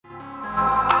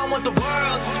I want the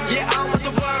world, yeah, I want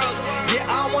the world. Yeah,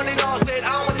 I want it all, said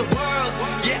I want the world.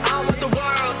 Yeah, I want the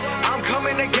world. I'm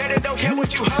coming to get it, don't care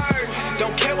what you heard.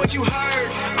 Don't care what you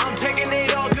heard. I'm taking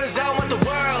it all cause I want the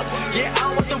world. Yeah,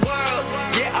 I want the world.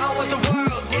 Yeah, I want the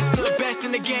world. It's the best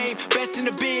in the game, best in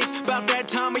the biz. About that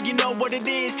time and you know what it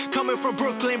is. Coming from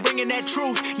Brooklyn, bringing that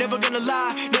truth. Never gonna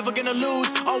lie, never gonna lose.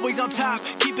 Always on top,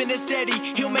 keeping it steady.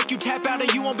 He'll make you tap out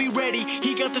and you won't be ready.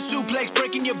 He got the suplex,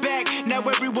 breaking your back. Now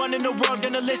everyone in the world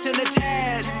gonna listen to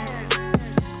Taz.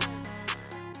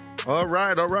 All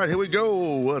right, here we go.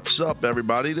 What's up,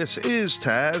 everybody? This is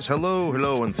Taz.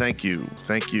 Hello, and thank you.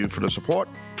 Thank you for the support,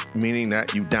 meaning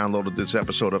that you downloaded this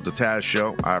episode of The Taz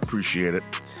Show. I appreciate it.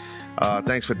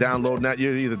 Thanks for downloading that.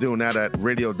 You're either doing that at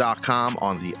radio.com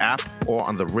on the app or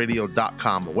on the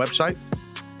radio.com website,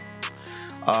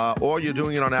 or you're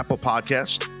doing it on Apple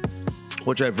Podcast,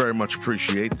 which I very much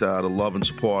appreciate the love and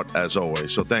support as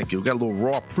always. So thank you. We got a little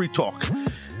Raw pre-talk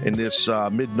in this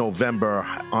mid-November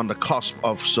on the cusp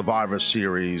of Survivor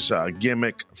Series.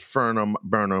 Gimmick, Fernum,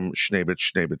 Burnham,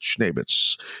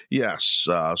 Schnabitz. Yes,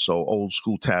 so old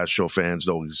school Taz Show fans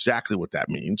know exactly what that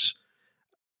means,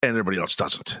 and everybody else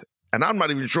doesn't. And I'm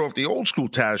not even sure if the old school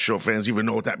Taz Show fans even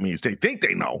know what that means. They think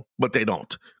they know, but they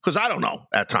don't. Because I don't know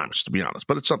at times, to be honest.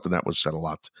 But it's something that was said a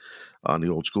lot on the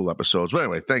old school episodes. But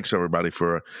anyway, thanks everybody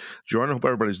for joining. Hope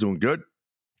everybody's doing good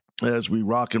as we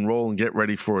rock and roll and get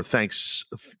ready for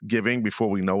Thanksgiving. Before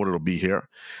we know it, it'll be here.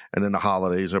 And then the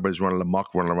holidays, everybody's running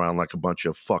amok, running around like a bunch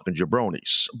of fucking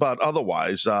jabronis. But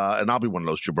otherwise, and I'll be one of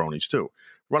those jabronis too,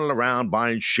 running around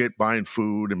buying shit, buying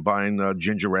food, and buying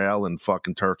ginger ale and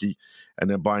fucking turkey, and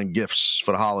then buying gifts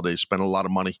for the holidays, spending a lot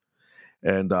of money.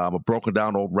 And I'm a broken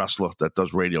down old wrestler that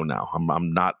does radio now.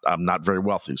 I'm not very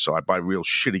wealthy, so I buy real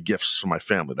shitty gifts for my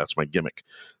family. That's my gimmick.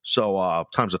 So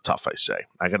times are tough, I say.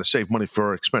 I got to save money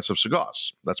for expensive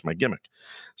cigars. That's my gimmick.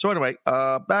 So anyway,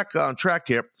 back on track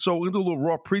here. So we're gonna do a little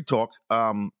Raw pre-talk.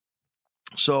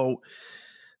 So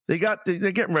they're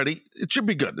getting ready. It should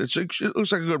be good. It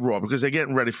looks like a good Raw because they're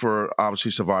getting ready for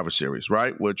obviously Survivor Series,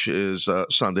 right? Which is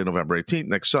Sunday, November 18th,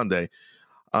 next Sunday.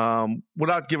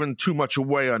 Without giving too much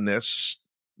away on this,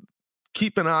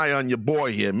 keep an eye on your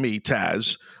boy here, me,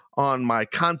 Taz, on my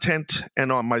content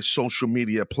and on my social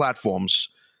media platforms,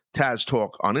 Taz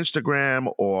Talk on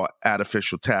Instagram or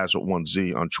 @official Taz with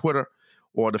 1Z on Twitter,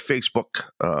 or the Facebook,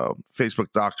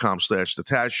 facebook.com/The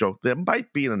Taz Show. There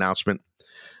might be an announcement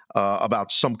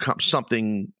about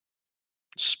something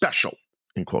special,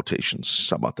 in quotations.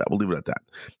 How about that? We'll leave it at that.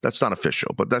 That's not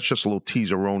official, but that's just a little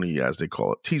teaser-roni, as they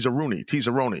call it. Teaser-rooney.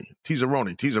 Teaser,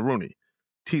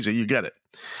 you get it.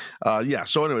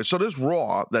 So anyway, so this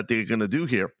Raw that they're going to do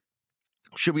here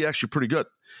should be actually pretty good,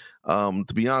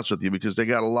 to be honest with you, because they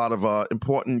got a lot of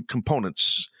important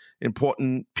components,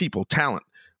 important people, talent,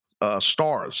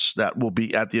 stars that will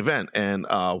be at the event. And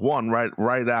one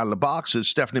right out of the box is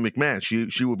Stephanie McMahon.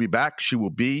 She will be back. She will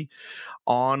be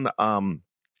on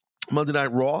Monday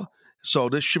Night Raw. So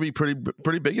this should be pretty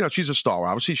big. You know, she's a star.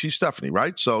 Obviously, she's Stephanie,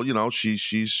 right? So, you know, she's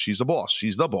the boss.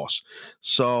 She's the boss.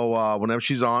 So whenever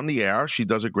she's on the air, she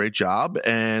does a great job,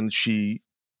 and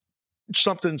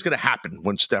something's going to happen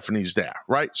when Stephanie's there,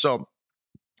 right? So,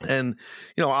 and,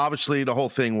 you know, obviously the whole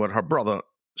thing with her brother,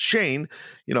 Shane,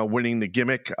 you know, winning the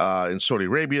gimmick in Saudi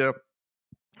Arabia,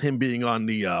 him being on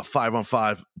the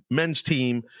 5-on-5 men's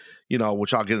team, you know,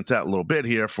 which I'll get into that a little bit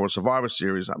here for Survivor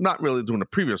Series. I'm not really doing the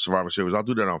previous Survivor Series. I'll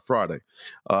do that on Friday,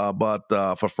 but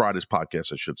for Friday's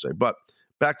podcast, I should say. But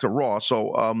back to Raw.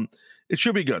 So it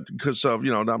should be good because,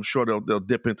 you know, I'm sure they'll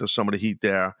dip into some of the heat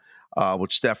there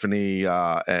with Stephanie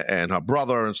and her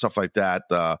brother and stuff like that,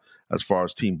 as far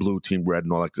as Team Blue, Team Red,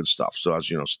 and all that good stuff. So,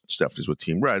 as you know, Stephanie's with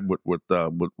Team Red with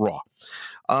Raw.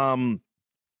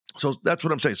 So that's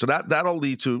what I'm saying. So that'll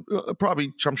lead to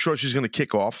probably, I'm sure she's going to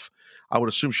kick off. I would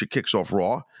assume she kicks off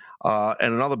Raw.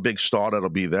 And another big star that'll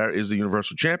be there is the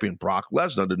Universal Champion, Brock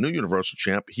Lesnar, the new Universal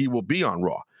Champ. He will be on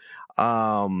Raw.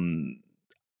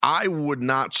 I would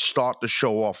not start the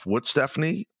show off with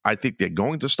Stephanie. I think they're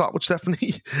going to start with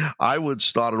Stephanie. I would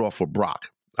start it off with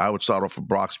Brock. I would start off with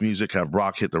Brock's music, have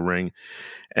Brock hit the ring.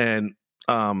 And,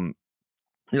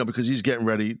 you know, because he's getting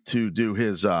ready to do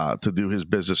his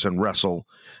business and wrestle,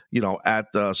 you know, at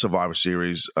the Survivor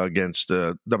Series against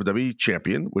the WWE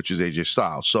champion, which is AJ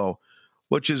Styles. So,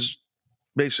 which is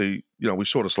basically, you know, we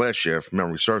saw this last year, if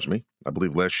memory serves me. I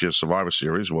believe last year's Survivor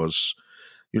Series was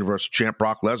Universal Champ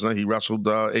Brock Lesnar. He wrestled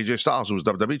AJ Styles, who was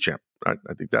WWE champ. I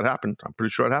think that happened. I'm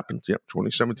pretty sure it happened. Yep,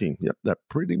 2017. Yep, that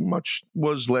pretty much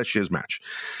was last year's match.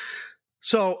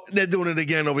 So they're doing it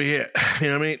again over here, you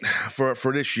know what I mean, for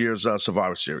this year's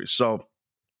Survivor Series. So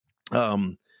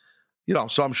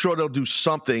So I'm sure they'll do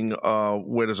something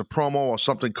where there's a promo or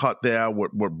something cut there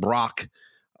with Brock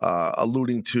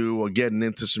alluding to or getting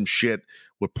into some shit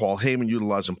with Paul Heyman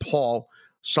utilizing Paul,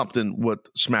 something with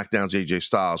SmackDown's AJ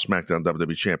Styles, SmackDown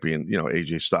WWE champion,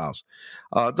 AJ Styles.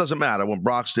 It doesn't matter. When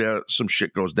Brock's there, some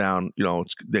shit goes down.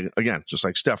 Again, just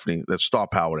like Stephanie, there's star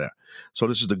power there. So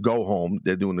this is the go home.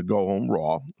 They're doing the go home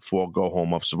Raw for go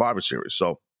home of Survivor Series.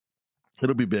 So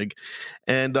it'll be big.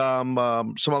 And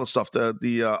some other stuff.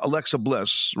 The Alexa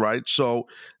Bliss, right? So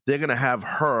they're going to have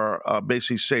her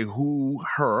basically say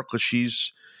because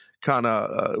she's kind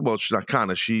of, she's not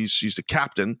kind of, she's the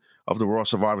captain of the Raw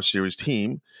Survivor Series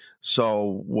team.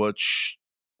 So which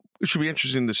it should be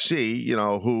interesting to see,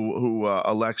 who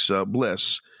Alexa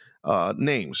Bliss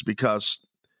names, because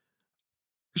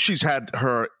she's had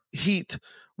her heat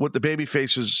with the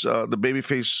babyfaces, the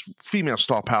babyface female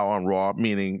star power on Raw,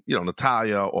 meaning,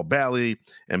 Natalya or Bayley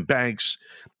and Banks,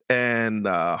 and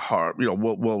her,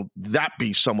 will that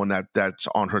be someone that's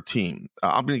on her team?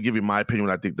 I'm going to give you my opinion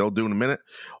what I think they'll do in a minute.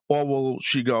 Or will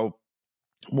she go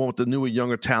more with the newer,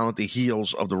 younger talent, the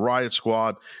heels of the Riot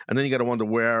Squad? And then you got to wonder,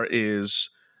 where is,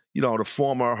 her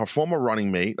former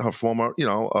running mate, her former,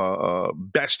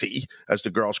 bestie, as the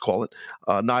girls call it,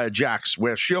 Nia Jax,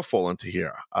 where she'll fall into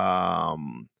here.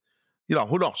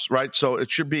 Who knows, right? So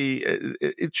it should be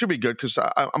good, because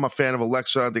I'm a fan of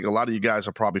Alexa. I think a lot of you guys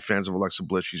are probably fans of Alexa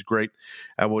Bliss. She's great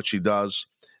at what she does.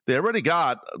 They already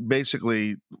got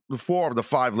basically 4 of the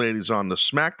 5 ladies on the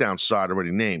SmackDown side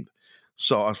already named.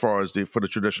 So as far as for the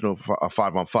traditional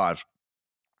 5-on-5,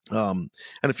 and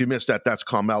if you missed that, that's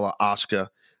Carmella, Asuka,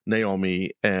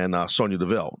 Naomi, and Sonya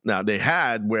Deville. Now they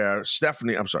had where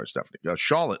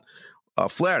Charlotte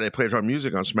Flair, they played her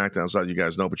music on SmackDown, so you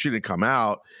guys know, but she didn't come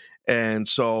out. And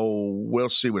so we'll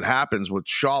see what happens with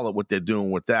Charlotte, what they're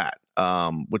doing with that,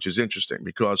 which is interesting,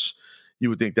 because you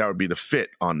would think that would be the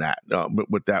fit on that,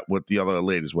 with the other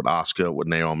ladies, with Asuka, with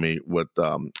Naomi, with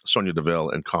Sonya Deville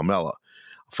and Carmella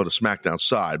for the SmackDown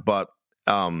side. But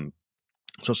so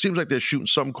it seems like they're shooting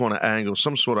some sort of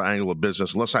angle of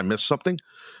business, unless I missed something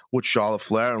with Charlotte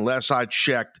Flair. Unless I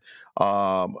checked,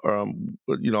 during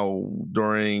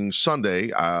Sunday,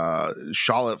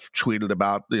 Charlotte tweeted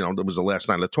about, there was the last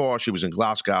night of the tour. She was in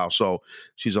Glasgow, so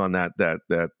she's on that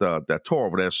tour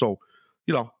over there. So,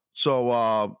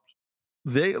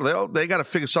 they got to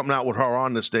figure something out with her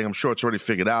on this thing. I'm sure it's already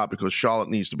figured out, because Charlotte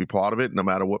needs to be part of it, no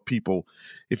matter what people,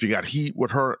 if you got heat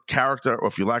with her character or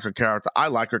if you like her character. I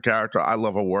like her character. I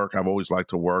love her work. I've always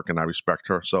liked her work, and I respect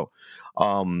her. So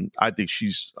I think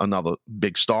she's another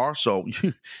big star. So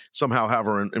somehow have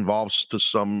her involved to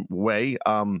some way.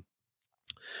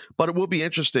 But it will be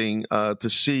interesting to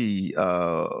see,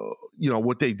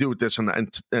 what they do with this,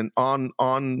 and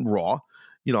on Raw.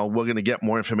 We're going to get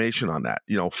more information on that,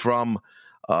 from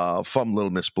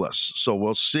Little Miss Bliss. So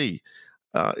we'll see.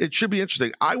 It should be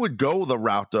interesting. I would go the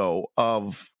route, though,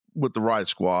 with the Riot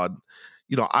Squad.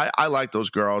 I like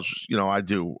those girls. I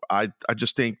do. I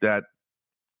just think that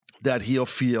heel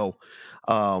feel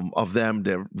of them.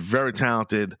 They're very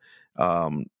talented.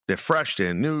 They're fresh.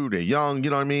 They're new. They're young.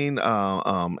 You know what I mean?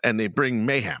 And they bring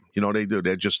mayhem. They do.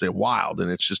 They're wild,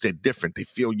 and it's just they're different. They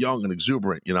feel young and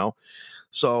exuberant.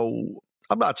 So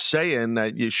I'm not saying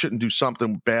that you shouldn't do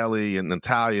something with Bayley and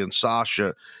Natalya and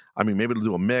Sasha. I mean, maybe they'll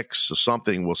do a mix or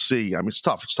something. We'll see. I mean, it's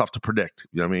tough. It's tough to predict.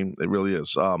 You know what I mean? It really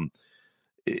is.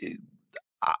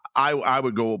 I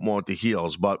would go more with the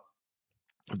heels, but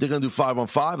if they're going to do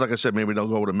 5-on-5, like I said, maybe they'll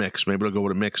go with a mix. Maybe they'll go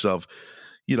with a mix of,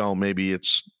 maybe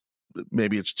it's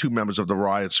 2 members of the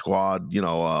Riot Squad,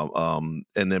 and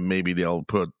then maybe they'll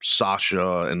put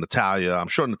Sasha and Natalya. I'm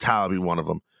sure Natalya will be one of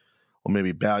them, or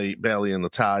maybe Bayley and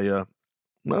Natalya.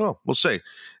 No, we'll see.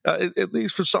 At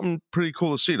least for something pretty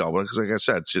cool to see, though. Because, like I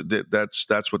said,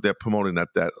 that's what they're promoting.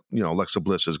 That Alexa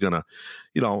Bliss is gonna,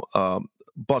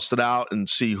 bust it out and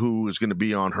see who is going to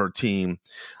be on her team.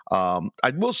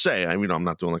 I will say, I'm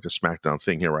not doing like a SmackDown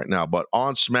thing here right now, but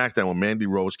on SmackDown, when Mandy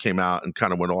Rose came out and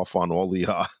kind of went off on all the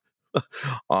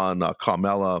on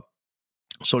Carmella,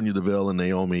 Sonya Deville, and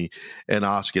Naomi and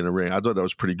Asuka in the ring, I thought that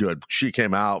was pretty good. She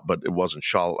came out, but it wasn't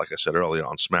Charlotte, like I said earlier,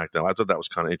 on SmackDown. I thought that was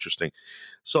kind of interesting.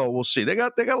 So we'll see. They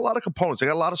got a lot of components. They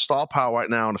got a lot of star power right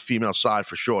now on the female side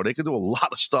for sure. They can do a lot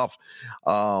of stuff,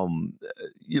 and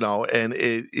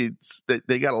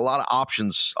they got a lot of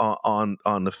options on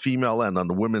the female end, on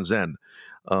the women's end,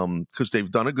 because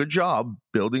they've done a good job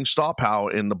building star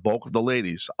power in the bulk of the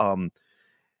ladies.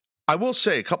 I will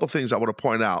say a couple of things I want to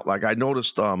point out. Like I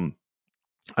noticed,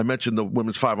 I mentioned the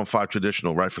women's 5-on-5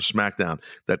 traditional, right, for SmackDown,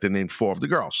 that they named 4 of the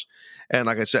girls. And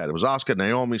like I said, it was Asuka,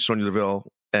 Naomi, Sonya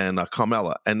Deville, and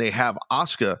Carmella. And they have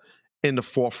Asuka in the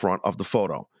forefront of the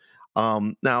photo.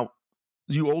 Now,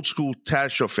 you old school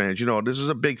Taz show fans, this is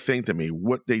a big thing to me,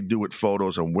 what they do with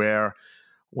photos and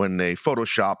when they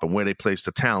Photoshop and where they place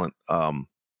the talent. And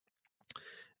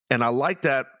I like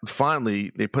that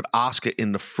finally they put Asuka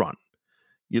in the front.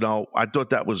 I thought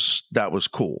that was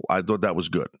cool. I thought that was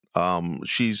good.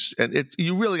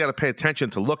 You really got to pay attention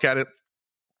to look at it,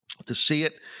 to see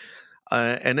it.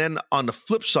 And then on the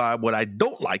flip side, what I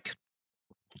don't like,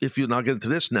 if you're not getting to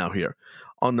this now here,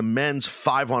 on the men's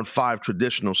 5-on-5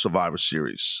 traditional Survivor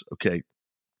Series, okay,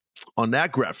 on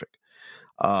that graphic,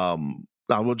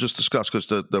 now we'll just discuss because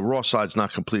the Raw side's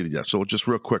not completed yet. So we'll just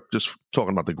real quick, just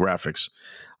talking about the graphics.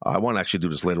 I want to actually do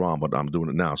this later on, but I'm doing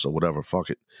it now, so whatever, fuck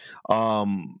it.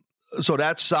 So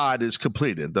that side is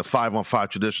completed, the 5-on-5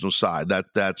 traditional side.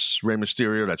 That's Rey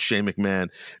Mysterio, that's Shane McMahon,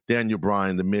 Daniel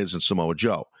Bryan, The Miz, and Samoa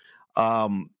Joe.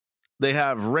 They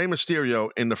have Rey Mysterio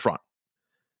in the front,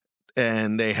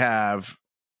 and they have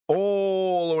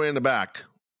all the way in the back,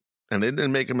 and they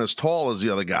didn't make him as tall as the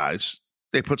other guys.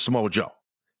 They put Samoa Joe.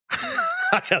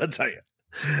 I gotta tell you,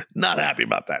 not happy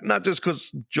about that. Not just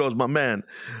because Joe's my man,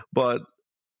 but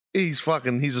he's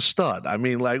a stud. I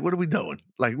mean, like, what are we doing?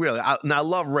 Like, really? I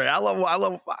love Ray.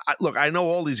 Look, I know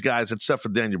all these guys except for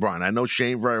Daniel Bryan. I know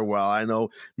Shane very well. I know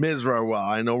Miz very well.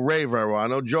 I know Ray very well. I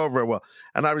know Joe very well.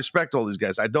 And I respect all these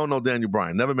guys. I don't know Daniel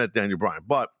Bryan. Never met Daniel Bryan.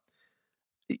 But,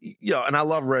 and I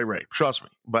love Ray. Trust me.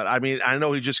 But, I mean, I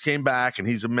know he just came back and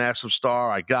he's a massive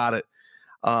star. I got it.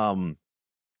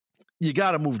 You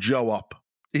got to move Joe up.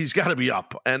 He's got to be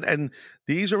up. And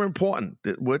these are important.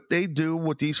 What they do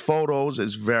with these photos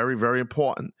is very, very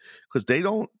important because they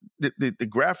don't, the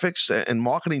graphics and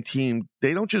marketing team,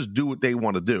 they don't just do what they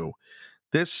want to do.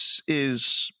 This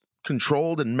is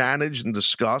controlled and managed and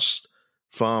discussed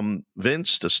from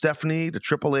Vince to Stephanie to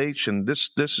Triple H. And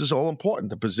this is all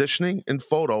important. The positioning in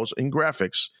photos and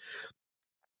graphics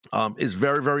is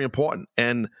very, very important.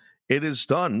 And it is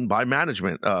done by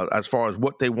management as far as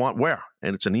what they want where.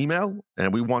 And it's an email,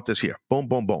 and we want this here. Boom,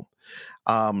 boom, boom.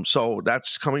 So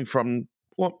that's coming from,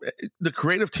 the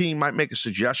creative team might make a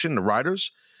suggestion, the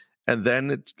writers, and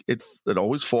then it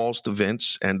always falls to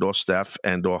Vince and or Steph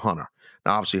and or Hunter.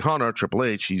 Now, obviously, Hunter, Triple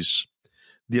H, he's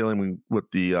dealing with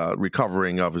the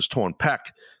recovering of his torn pec,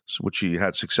 which he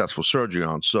had successful surgery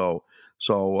on. So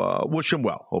wish him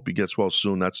well. Hope he gets well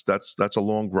soon. That's a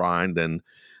long grind, and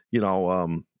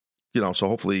so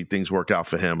hopefully things work out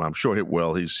for him. I'm sure it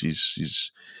will.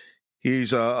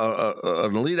 He's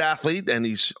an elite athlete, and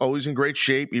he's always in great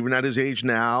shape, even at his age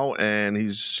now. And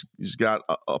he's got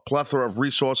a plethora of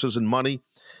resources and money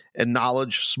and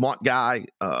knowledge. Smart guy,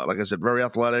 like I said, very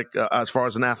athletic as far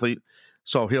as an athlete.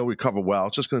 So he'll recover well.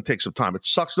 It's just going to take some time. It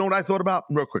sucks. You know what I thought about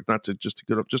real quick, just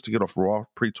to get off Raw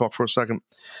pre-talk for a second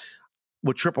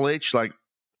with Triple H. Like,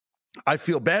 I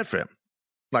feel bad for him.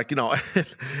 Like,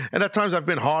 and at times I've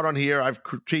been hard on here. I've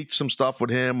critiqued some stuff with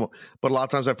him, but a lot of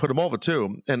times I put him over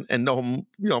too and know him,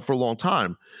 for a long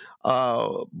time.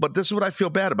 But this is what I feel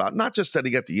bad about. Not just that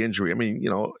he got the injury. I mean,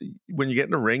 when you get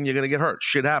in the ring, you're going to get hurt.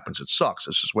 Shit happens. It sucks.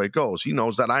 It's just the way it goes. He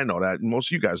knows that. I know that. Most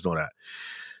of you guys know that.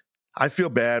 I feel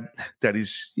bad that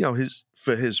he's,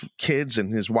 for his kids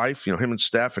and his wife, him and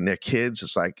Steph and their kids.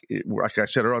 It's like I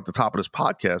said earlier at the top of this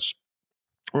podcast,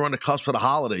 we're on the cusp of the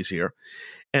holidays here.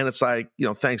 And it's like,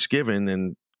 Thanksgiving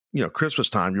and, Christmas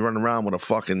time, you're running around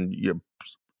with you're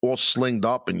all slinged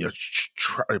up and your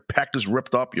pec is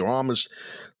ripped up. Your arm is,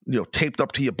 taped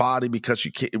up to your body because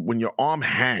you can't, when your arm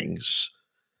hangs,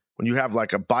 when you have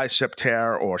like a bicep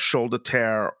tear or a shoulder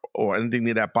tear or anything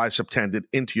near that bicep tendon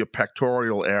into your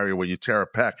pectoral area where you tear a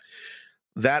pec,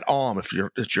 that arm, if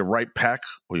it's your right pec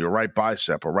or your right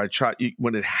bicep or right shot,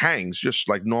 when it hangs, just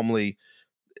like normally,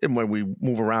 and when we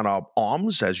move around our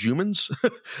arms as humans,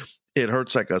 it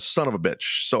hurts like a son of a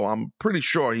bitch. So I'm pretty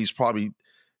sure he's probably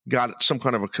got some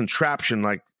kind of a contraption,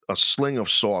 like a sling of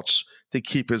sorts, to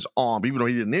keep his arm, even though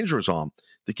he didn't injure his arm,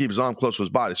 to keep his arm close to his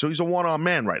body. So he's a one-arm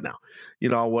man right now,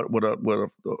 with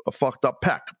a fucked up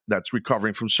pec that's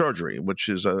recovering from surgery, which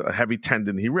is a heavy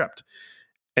tendon he ripped.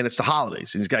 And it's the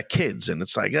holidays, and he's got kids, and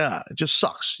it's like, it just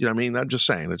sucks. You know what I mean? I'm just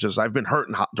saying. It's just, I've been hurt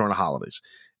during the holidays.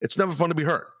 It's never fun to be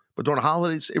hurt. But during the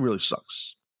holidays, it really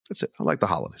sucks. That's it. I like the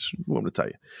holidays. What I'm going to tell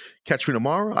you. Catch me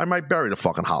tomorrow, I might bury the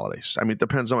fucking holidays. I mean, it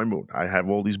depends on my mood. I have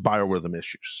all these biorhythm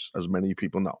issues, as many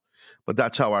people know. But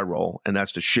that's how I roll, and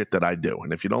that's the shit that I do.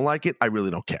 And if you don't like it, I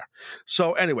really don't care.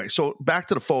 So anyway, back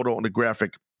to the photo and the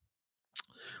graphic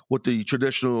with the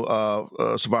traditional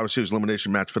Survivor Series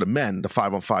elimination match for the men, the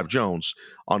 5-on-5 Jones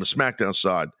on the SmackDown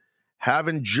side.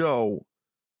 Having Joe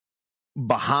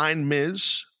behind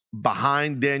Miz,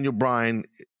 behind Daniel Bryan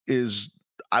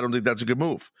I don't think that's a good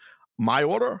move. My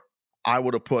order, I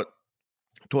would have put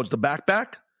towards the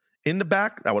back In the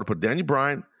back, I would have put Daniel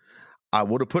Bryan. I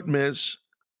would have put Miz.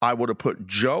 I would have put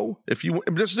Joe.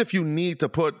 This is if you need to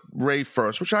put Ray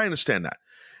first, which I understand that.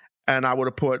 And I would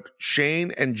have put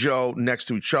Shane and Joe next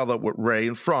to each other with Ray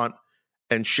in front,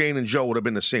 and Shane and Joe would have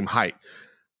been the same height.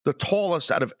 The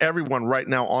tallest out of everyone right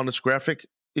now on this graphic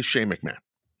is Shane McMahon.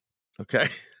 Okay?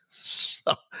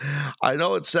 So, I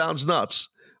know it sounds nuts,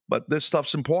 but this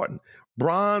stuff's important.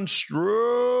 Braun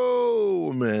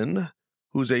Strowman,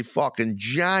 who's a fucking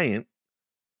giant,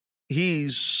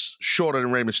 he's shorter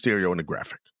than Rey Mysterio in the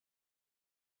graphic.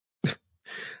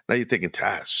 Now you're thinking,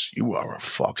 Taz, you are a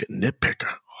fucking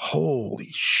nitpicker. Holy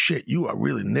shit, you are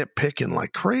really nitpicking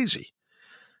like crazy.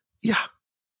 Yeah.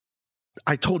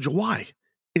 I told you why.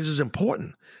 This is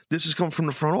important. This is coming from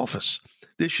the front office.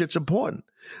 This shit's important.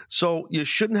 So you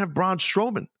shouldn't have Braun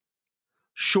Strowman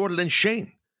shorter than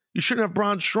Shane. You shouldn't have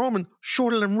Braun Strowman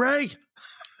shorter than Ray.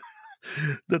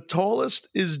 The tallest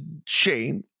is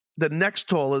Shane. The next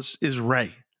tallest is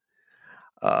Ray.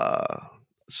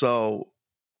 So,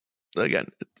 again,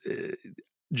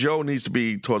 Joe needs to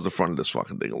be towards the front of this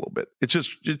fucking thing a little bit. It's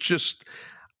just,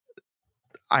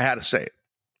 I had to say it.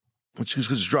 It's just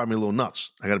because it's driving me a little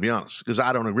nuts. I got to be honest, because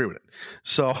I don't agree with it.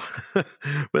 So,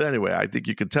 but anyway, I think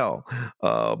you can tell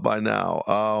by now.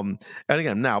 And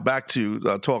again, now back to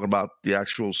talking about the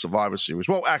actual Survivor Series.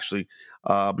 Well, actually,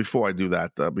 before I do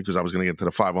that, because I was going to get to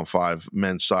the 5-on-5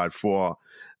 men's side for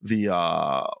the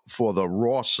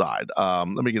Raw side. Let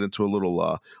me get into a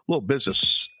little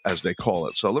business, as they call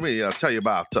it. So let me tell you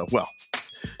about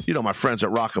my friends at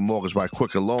Rocket Mortgage by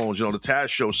Quicken Loans. The Taz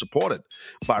Show is supported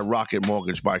by Rocket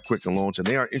Mortgage by Quicken Loans, and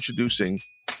they are introducing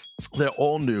their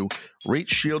all-new Rate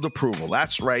Shield approval.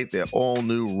 That's right, their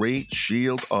all-new Rate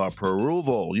Shield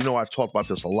approval. I've talked about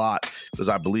this a lot because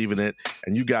I believe in it,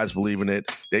 and you guys believe in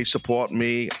it. They support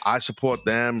me. I support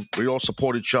them. We all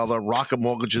support each other. Rocket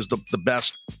Mortgage is the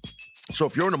best. So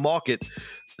if you're in the market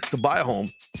to buy a home,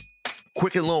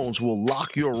 Quicken Loans will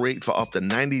lock your rate for up to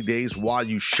 90 days while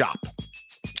you shop.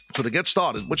 So to get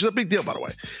started, which is a big deal, by the way,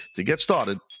 to get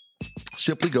started,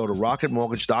 simply go to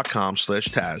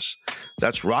rocketmortgage.com/Taz.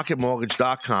 That's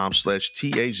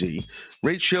rocketmortgage.com/TAZ.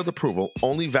 Rate Shield approval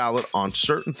only valid on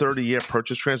certain 30-year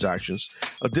purchase transactions.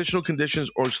 Additional conditions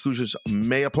or exclusions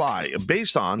may apply.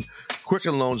 Based on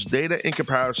Quicken Loans data in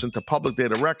comparison to public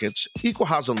data records, equal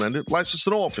housing lender, licensed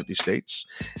in all 50 states,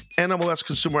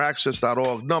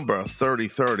 NMLSconsumeraccess.org, number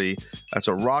 3030. That's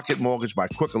a Rocket Mortgage by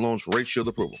Quicken Loans Rate Shield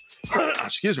approval.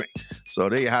 Excuse me. So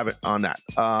there you have it on that.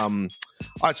 All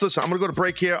right, so listen, I'm going to go to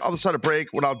break here. Other side of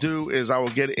break, what I'll do is I will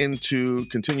get into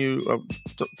just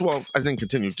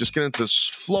get into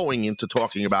flowing into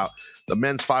talking about the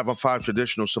men's 5-on-5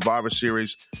 traditional Survivor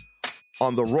Series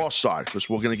on the Raw side, because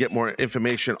we're going to get more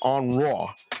information on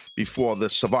Raw before the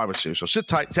Survivor Series. So sit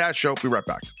tight, Taz Show. Be right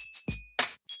back.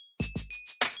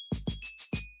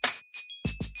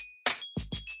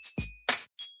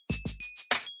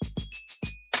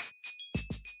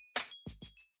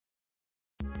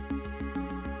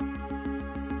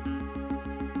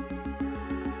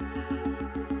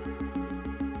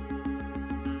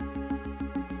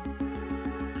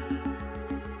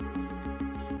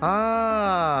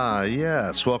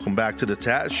 Yes. Welcome back to the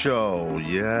Taz Show.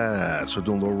 Yes. We're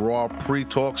doing a little Raw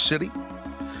pre-talk city.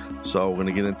 So we're going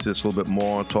to get into this a little bit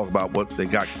more and talk about what they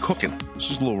got cooking.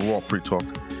 This is a little Raw pre-talk.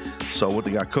 So what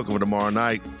they got cooking for tomorrow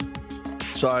night.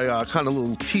 So I kind of a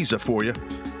little teaser for you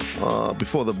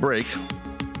before the break.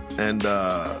 And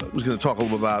I was going to talk a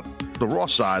little bit about the Raw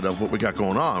side of what we got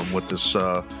going on with this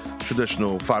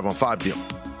traditional 5-on-5 deal.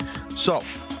 So, all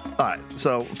right,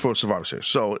 so for Survivor Series.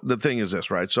 So the thing is this,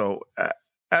 right? So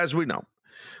as we know,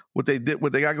 what they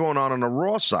got going on the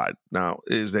Raw side now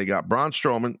is they got Braun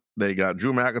Strowman, they got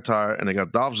Drew McIntyre, and they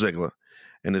got Dolph Ziggler,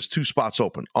 and there's 2 spots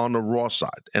open on the Raw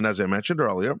side. And as I mentioned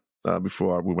earlier,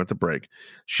 before we went to break,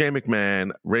 Shane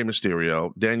McMahon, Rey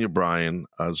Mysterio, Daniel Bryan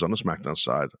is on the SmackDown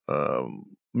side,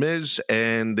 Miz,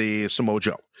 and the Samoa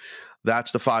Joe.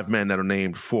 That's the 5 men that are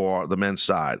named for the men's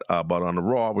side. But on the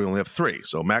Raw, we only have 3.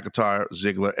 So McIntyre,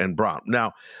 Ziggler, and Braun.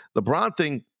 Now, the Braun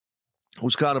thing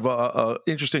was kind of a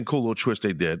interesting, cool little twist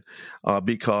they did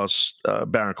because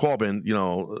Baron Corbin,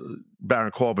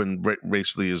 Baron Corbin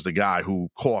basically is the guy who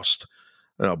cost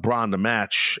Braun the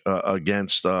match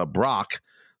against Brock.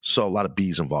 So a lot of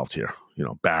B's involved here.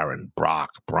 Baron,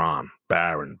 Brock, Braun,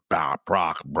 Baron, Brock,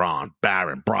 Braun,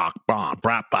 Baron, Brock, Braun,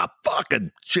 fucking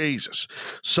Jesus.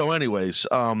 So anyways,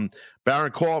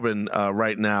 Baron Corbin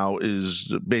right now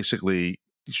is basically,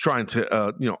 he's trying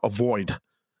to, avoid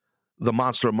the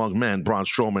monster among men, Braun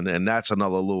Strowman, and that's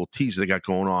another little teaser they got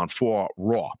going on for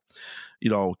Raw.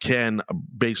 Can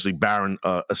basically Baron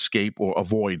escape or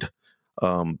avoid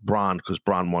Braun, because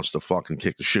Braun wants to fucking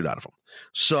kick the shit out of him.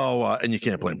 So, and you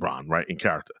can't blame Braun, right, in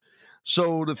character.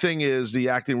 So the thing is, the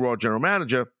acting Raw general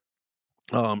manager,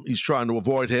 he's trying to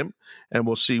avoid him, and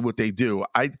we'll see what they do.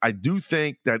 I do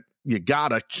think that you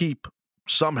gotta keep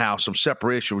somehow some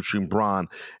separation between Braun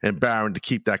and Baron to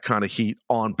keep that kind of heat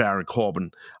on Baron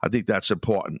Corbin. I think that's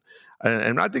important.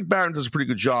 And I think Baron does a pretty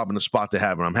good job in the spot they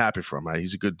have, and I'm happy for him. Right?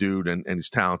 He's a good dude, and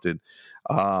he's talented.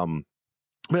 But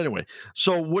anyway,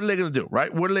 so what are they going to do,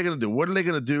 right? What are they going to do? What are they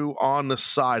going to do on the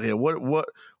side here?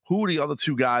 Who are the other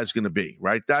two guys going to be,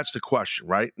 right? That's the question,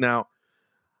 right? Now,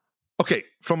 okay,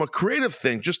 from a creative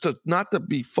thing, just to not to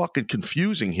be fucking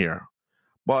confusing here,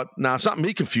 but now it's not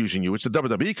me confusing you. It's the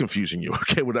WWE confusing you,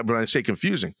 okay, when I say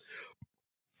confusing.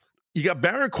 You got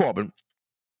Baron Corbin,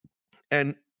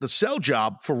 and the sell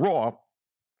job for Raw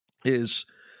is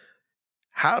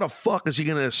how the fuck is he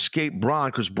going to escape Braun,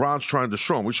 because Braun's trying to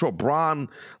destroy him. We saw Braun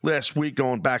last week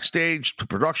going backstage to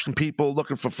production people,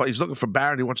 he's looking for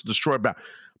Baron. He wants to destroy Baron.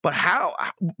 But how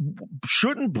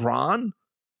shouldn't Braun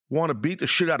want to beat the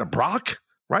shit out of Brock,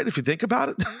 right? If you think about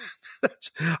it,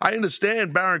 I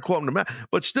understand Baron Corbin,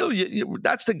 but still,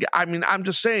 that's the. I mean, I'm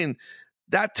just saying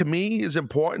that to me is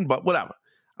important, but whatever.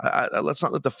 Let's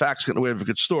not let the facts get in the way of a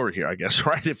good story here, I guess,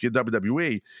 right? If you're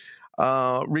WWE,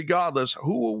 regardless,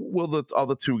 who will the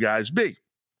other two guys be?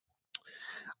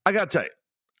 I got to tell you,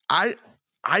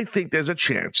 I think there's a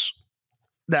chance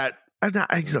that.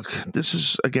 Look, this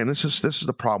is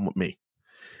the problem with me.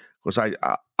 Because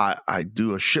I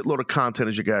do a shitload of content,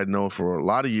 as you guys know, for a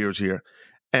lot of years here,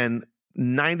 and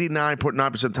 99.9%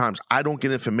 of the times I don't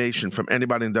get information from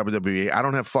anybody in WWE. I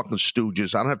don't have fucking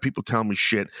stooges. I don't have people telling me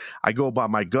shit. I go by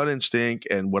my gut instinct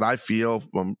and what I feel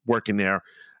from working there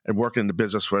and working in the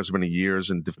business for as many years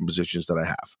in different positions that I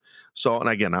have. So, and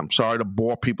again, I'm sorry to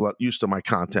bore people that used to my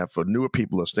content. For newer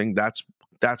people listening, that's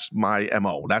my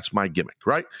MO. That's my gimmick,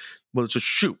 right? Well, it's a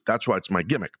shoot. That's why it's my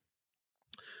gimmick.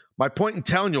 My point in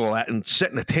telling you all that and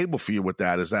setting the table for you with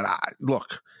that is that,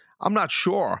 I'm not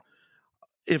sure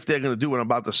if they're going to do what I'm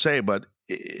about to say, but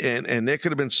and there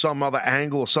could have been some other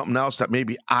angle or something else that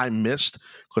maybe I missed,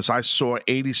 because I saw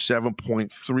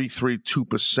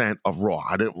 87.332% of Raw.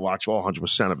 I didn't watch all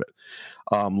 100% of it,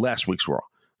 last week's Raw.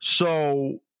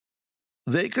 So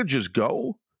they could just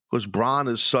go, because Braun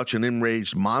is such an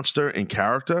enraged monster in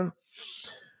character.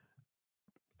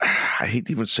 I hate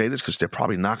to even say this because they're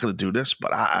probably not going to do this,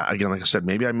 but again, like I said,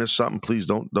 maybe I missed something. Please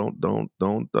don't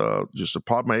just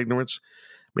pardon my ignorance.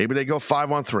 Maybe they go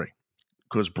 5-on-3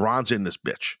 because Braun's in this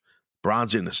bitch.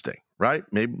 Braun's in this thing, right?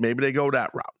 Maybe they go that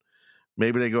route.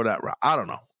 I don't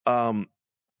know.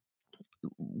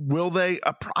 Will they?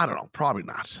 I don't know. Probably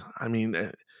not. I mean,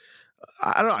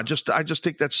 I don't know. I just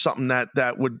think that's something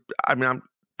that would. I mean,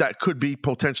 that could be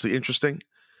potentially interesting.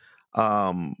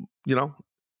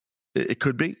 It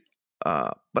could be,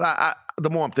 but the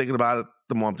more I'm thinking about it,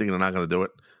 the more I'm thinking they're not going to do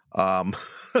it.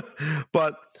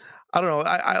 But I don't know.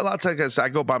 A lot of times I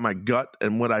go by my gut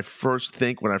and what I first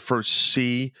think when I first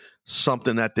see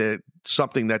something that they're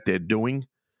doing.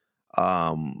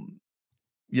 I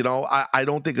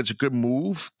don't think it's a good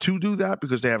move to do that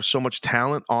because they have so much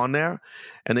talent on there,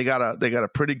 and they got a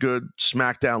pretty good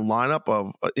SmackDown lineup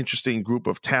of an interesting group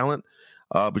of talent.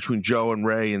 Between Joe and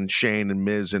Ray and Shane and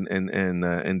Miz and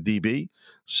DB.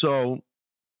 So,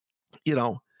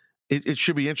 it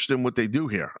should be interesting what they do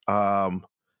here.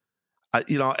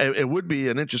 It would be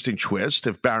an interesting twist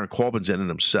if Baron Corbin's in it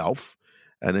himself,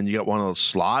 and then you got one of those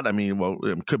slot. I mean, well,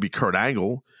 it could be Kurt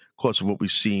Angle, of course, of what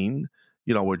we've seen,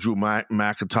 with Drew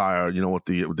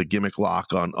McIntyre, with the gimmick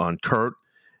lock on Kurt,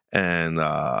 and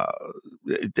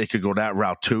they could go that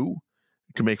route too.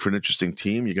 Can make for an interesting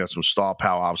team. You got some star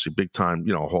power, obviously big time,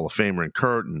 Hall of Famer and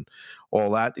Kurt and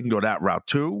all that. You can go that route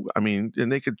too. I mean, and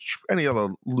they could, any other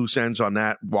loose ends on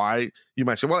that. Why? You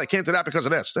might say, well, they can't do that because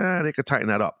of this. They could tighten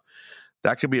that up.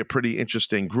 That could be a pretty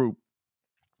interesting group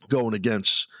going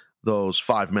against those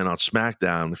 5 men on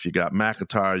SmackDown. If you got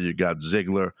McIntyre, you got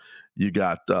Ziggler, you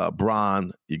got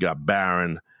Braun, you got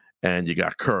Baron, and you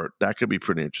got Kurt. That could be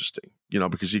pretty interesting,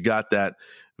 because you got that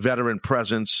veteran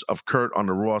presence of Kurt on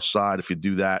the Raw side, if you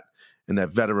do that, and that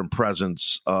veteran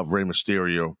presence of Rey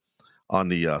Mysterio on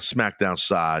the SmackDown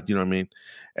side, you know what I mean?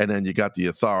 And then you got the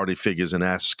authority figures and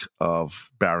esque of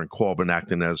Baron Corbin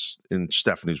acting as in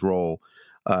Stephanie's role,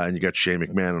 and you got Shane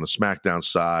McMahon on the SmackDown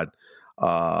side.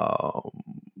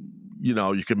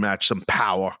 You could match some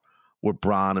power with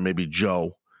Braun and maybe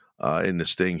Joe in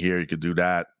this thing here. You could do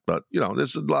that, but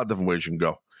there's a lot of different ways you can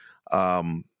go.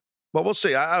 But we'll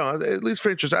see. I don't know. At least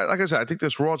for interest, like I said, I think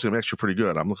this Raw is going to be actually pretty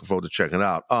good. I'm looking forward to checking it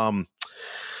out.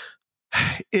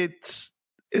 It's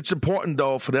important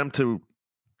though for them to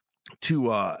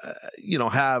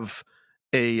have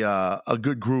a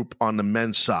good group on the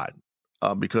men's side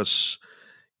because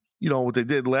what they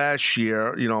did last year,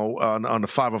 on the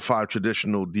 505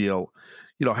 traditional deal,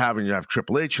 you have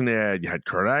Triple H in there, you had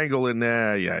Kurt Angle in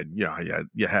there, you had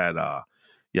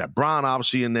Braun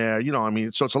obviously in there,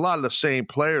 so it's a lot of the same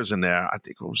players in there. I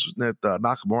think it was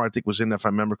Nakamura, I think was in there if I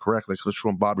remember correctly. Chris Shaw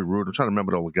and Bobby Roode. I'm trying to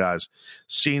remember all the guys.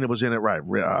 Cena was in it, right?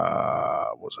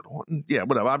 Was it Orton? Yeah,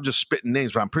 whatever. I'm just spitting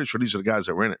names, but I'm pretty sure these are the guys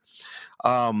that were in it.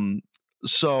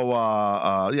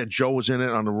 Joe was in it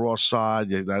on the Raw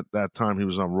side. Yeah, that time he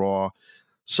was on Raw.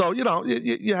 So,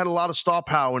 you had a lot of star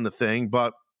power in the thing,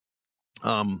 but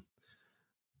I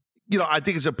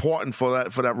think it's important for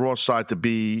that Raw side to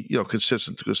be,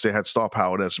 consistent because they had star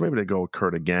power there. So maybe they go with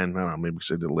Kurt again. I don't know. Maybe because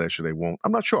they did last year, they won't.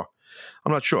 I'm not sure.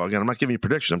 Again, I'm not giving you a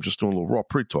prediction. I'm just doing a little Raw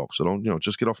pre-talk. So don't,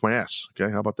 just get off my ass.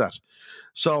 Okay. How about that?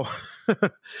 So,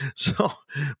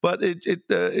 but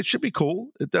it should be cool.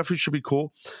 It definitely should be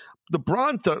cool. The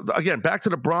Braun, again, back to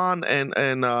the Braun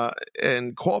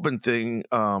and Corbin thing.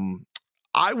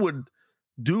 I would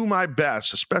do my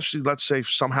best, especially let's say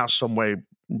somehow, some way,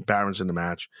 Baron's in the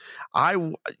match.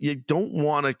 You don't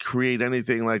want to create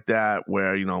anything like that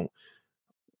where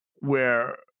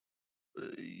Braun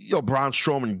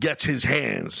Strowman gets his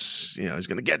hands. He's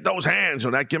going to get those hands.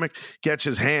 That gimmick gets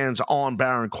his hands on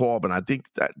Baron Corbin. I think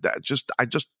I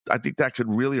think that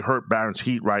could really hurt Baron's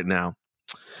heat right now,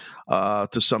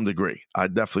 to some degree. I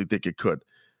definitely think it could.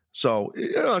 So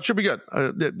it should be good.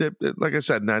 Like I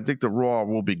said, and I think the Raw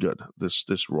will be good.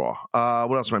 This Raw.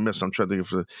 What else am I missing? I'm trying to think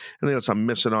of anything else I'm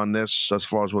missing on this as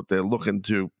far as what they're looking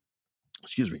to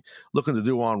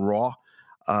do on Raw,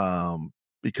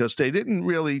 because they didn't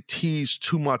really tease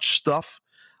too much stuff.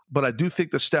 But I do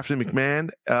think that Stephanie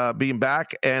McMahon being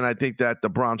back, and I think that the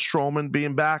Braun Strowman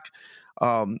being back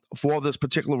for this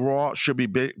particular Raw should be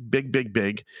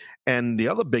big. And the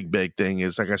other big thing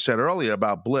is, like I said earlier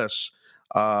about Bliss.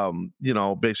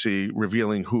 Basically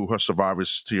revealing who her Survivor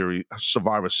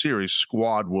Series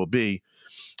squad will be.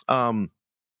 It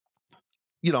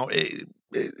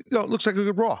looks like a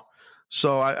good Raw.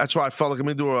 So that's why I felt like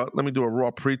let me do a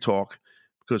Raw pre-talk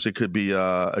because it could be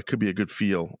a good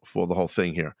feel for the whole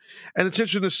thing here. And it's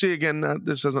interesting to see again.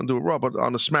 This doesn't do it Raw, but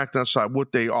on the SmackDown side,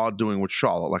 what they are doing with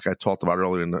Charlotte, like I talked about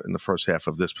earlier in the first half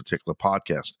of this particular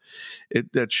podcast,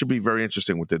 that should be very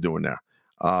interesting what they're doing there.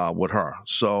 With her,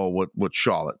 so with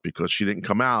Charlotte, because she didn't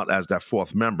come out as that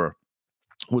fourth member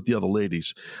with the other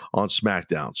ladies on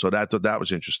SmackDown. So that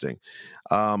was interesting.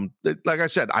 Like I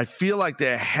said, I feel like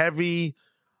they're heavy,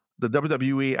 the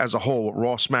WWE as a whole,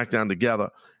 Raw, SmackDown together,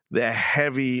 they're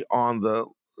heavy on the,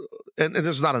 and this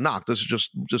is not a knock, this is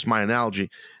just my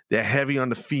analogy, they're heavy on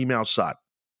the female side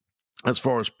as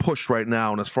far as push right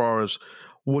now and as far as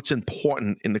what's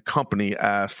important in the company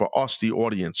for us, the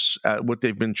audience, what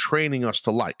they've been training us to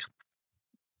like.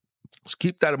 Let's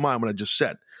keep that in mind when I just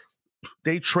said.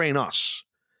 They train us.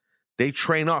 They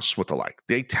train us what to like.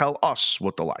 They tell us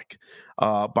what to like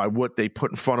by what they put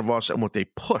in front of us and what they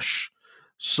push.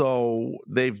 So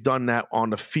they've done that on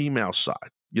the female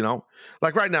side,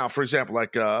 Like right now, for example,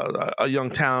 like a young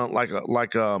talent like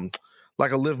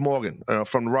a Liv Morgan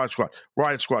from the Riot Squad.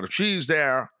 If she's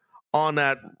there on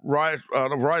that Riot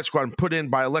Squad and put in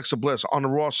by Alexa Bliss on the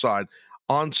Raw side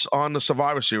on the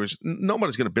Survivor Series,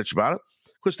 nobody's going to bitch about it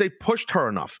because they pushed her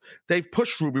enough. They've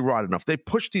pushed Ruby Riott enough. They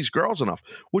pushed these girls enough,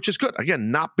 which is good.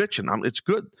 Again, not bitching. It's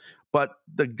good. But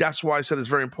that's why I said it's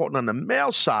very important on the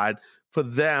male side for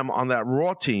them on that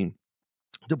Raw team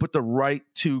to put the right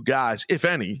two guys, if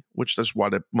any, which that's why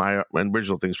my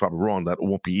original thing is probably wrong, that it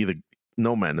won't be either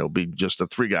no men. It'll be just the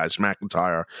three guys,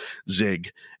 McIntyre,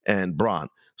 Zig, and Braun.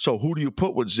 So who do you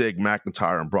put with Zig,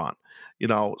 McIntyre, and Braun?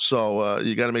 So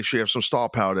you got to make sure you have some star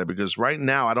power there because right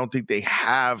now I don't think they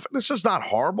have – this is not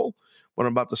horrible, what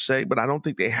I'm about to say, but I don't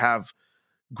think they have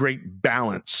great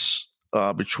balance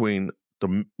between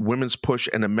the women's push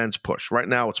and the men's push. Right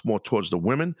now it's more towards the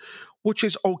women, which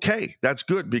is okay. That's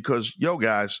good because,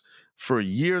 guys, for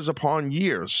years upon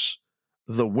years,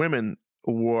 the women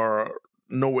were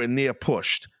nowhere near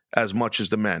pushed as much as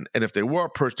the men. And if they were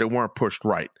pushed, they weren't pushed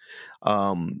right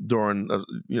during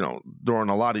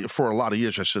a lot of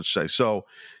years, I should say. So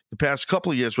the past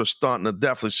couple of years, we're starting to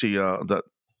definitely see the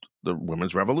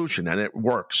women's revolution, and it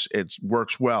works. It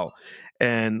works well.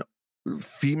 And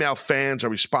female fans are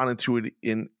responding to it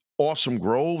in awesome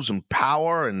groves and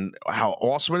power and how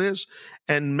awesome it is.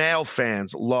 And male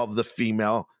fans love the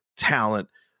female talent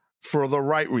for the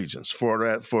right reasons, for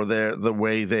the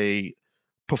way they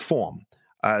perform.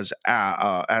 as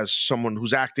someone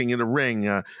who's acting in a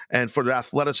ring, and for their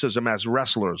athleticism as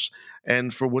wrestlers,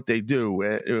 and for what they do.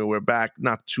 We're back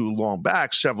not too long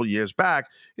back, several years back.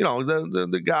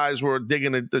 The guys were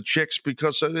digging at the chicks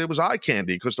because it was eye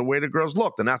candy, because the way the girls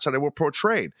looked, and that's how they were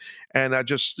portrayed. And I've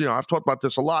talked about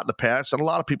this a lot in the past, and a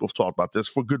lot of people have talked about this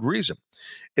for good reason.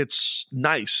 It's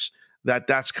nice that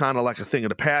that's kind of like a thing of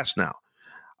the past now.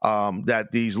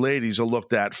 That these ladies are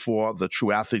looked at for the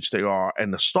true athletes they are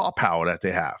and the star power that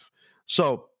they have.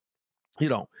 So,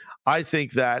 I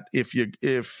think that if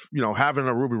having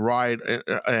a Ruby Riott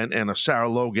and a Sarah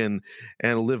Logan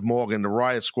and a Liv Morgan, the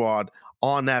Riott Squad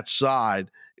on that side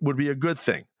would be a good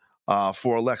thing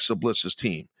for Alexa Bliss's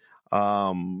team,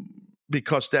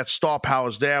 because that star power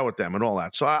is there with them and all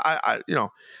that. So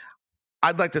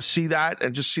I'd like to see that,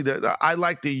 and just see that. I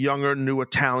like the younger, newer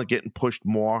talent getting pushed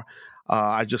more.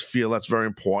 I just feel that's very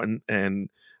important. And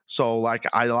so,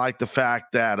 I like the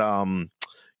fact that,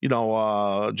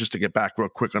 just to get back real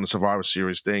quick on the Survivor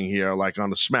Series thing here, like on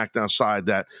the SmackDown side,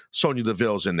 that Sonya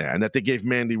Deville's in there, and that they gave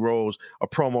Mandy Rose a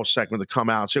promo segment to come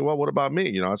out and say, well, what about me?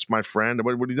 It's my friend.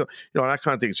 What do you do? That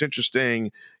kind of thing. It's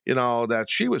interesting, that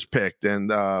she was picked and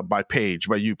by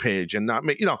you, Paige, and not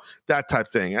me, that type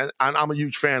thing. And I'm a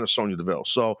huge fan of Sonya Deville.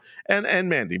 So, and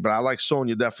Mandy, but I like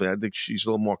Sonya definitely. I think she's a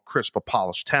little more crisp, a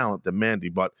polished talent than Mandy,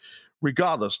 but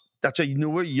regardless, that's a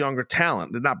newer, younger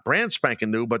talent. They're not brand spanking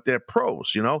new, but they're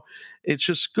pros, It's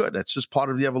just good. It's just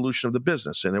part of the evolution of the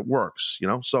business, and it works,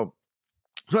 So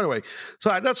anyway,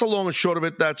 that's the long and short of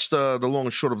it. That's the long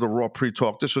and short of the Raw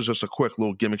pre-talk. This was just a quick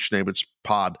little gimmick Schneebitz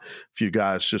pod for you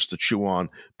guys just to chew on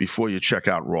before you check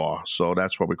out Raw. So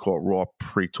that's what we call it, Raw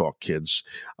pre-talk, kids.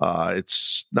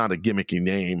 It's not a gimmicky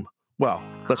name. Well,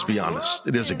 let's be honest.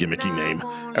 It is a gimmicky name.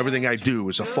 Everything I do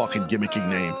is a fucking gimmicky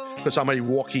name, because I'm a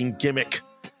walking gimmick.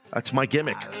 That's my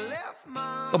gimmick.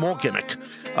 I'm all gimmick.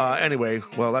 Anyway,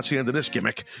 well, that's the end of this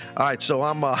gimmick. All right, so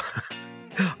I'm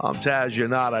Taz, you're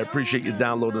not. I appreciate you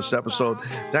downloading this episode.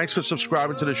 Thanks for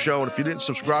subscribing to the show. And if you didn't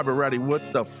subscribe already,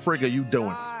 what the frig are you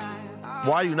doing?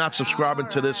 Why are you not subscribing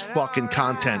to this fucking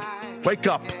content? Wake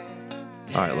up.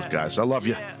 All right, look, guys, I love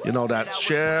you. You know that.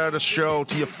 Share the show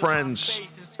to your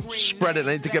friends. Spread it.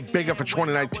 I need to get bigger for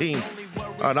 2019.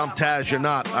 All right, I'm Taz, you're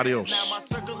not. Adios. Now my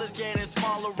circle is getting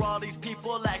smaller, all these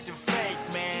people acting fake,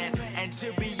 man. And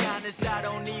to be honest, I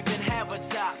don't even have a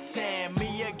top 10.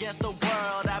 Me against the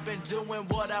world, I've been doing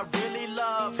what I really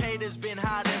love. Haters been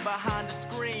hiding behind the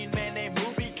screen, man, they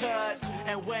movie cuts.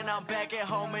 And when I'm back at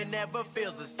home, it never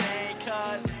feels the same,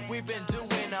 cause we've been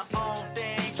doing our own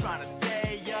thing, trying to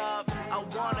stay up. I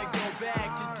wanna go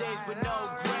back to days with no